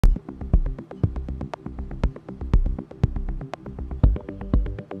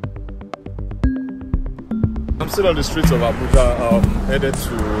still on the streets of Abuja, headed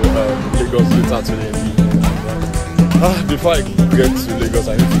to Lagos later today. Before I get to Lagos,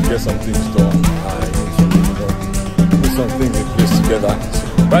 I need to get some things done. I need to put some things in place together. So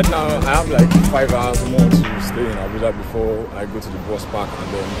right now, I have like 5 hours more to stay in Abuja before I go to the bus park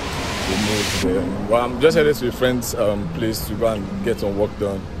and then we move there. Well, I'm just headed to a friend's place to go and get some work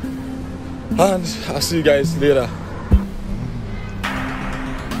done. And I'll see you guys later.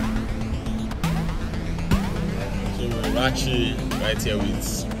 So we're actually right here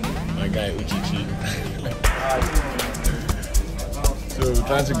with my guy Uchichi. So we're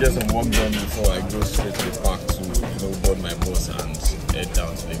trying to get some work done before I go straight to the park to board my bus and head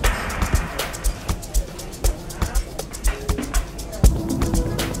down to Lagos.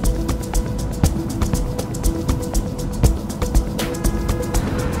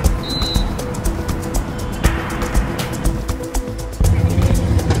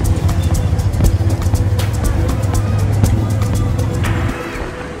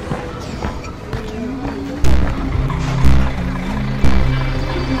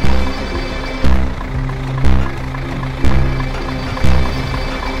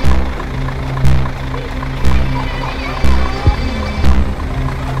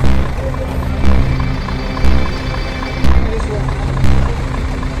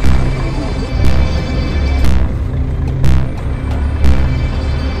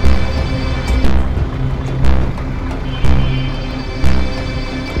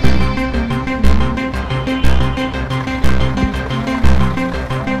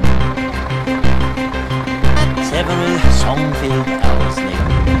 Hours later.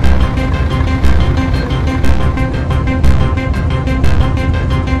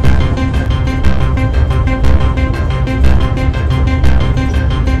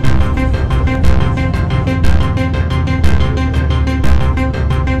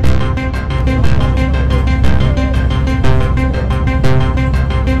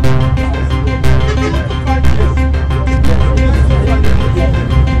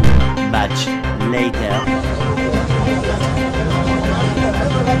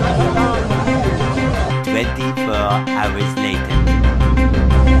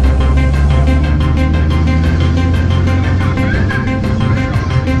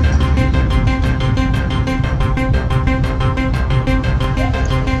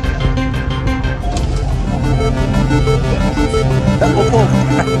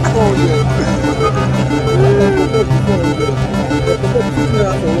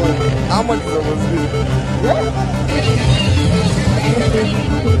 How much is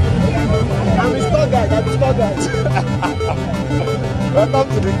I'm a store guy. Welcome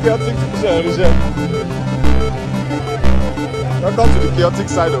to the chaotic Welcome to the chaotic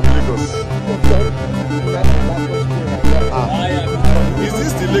side of Lagos. Is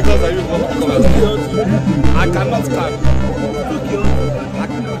this the Lagos that you want to come and see? I cannot stand. I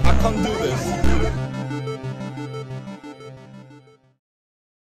can't do this.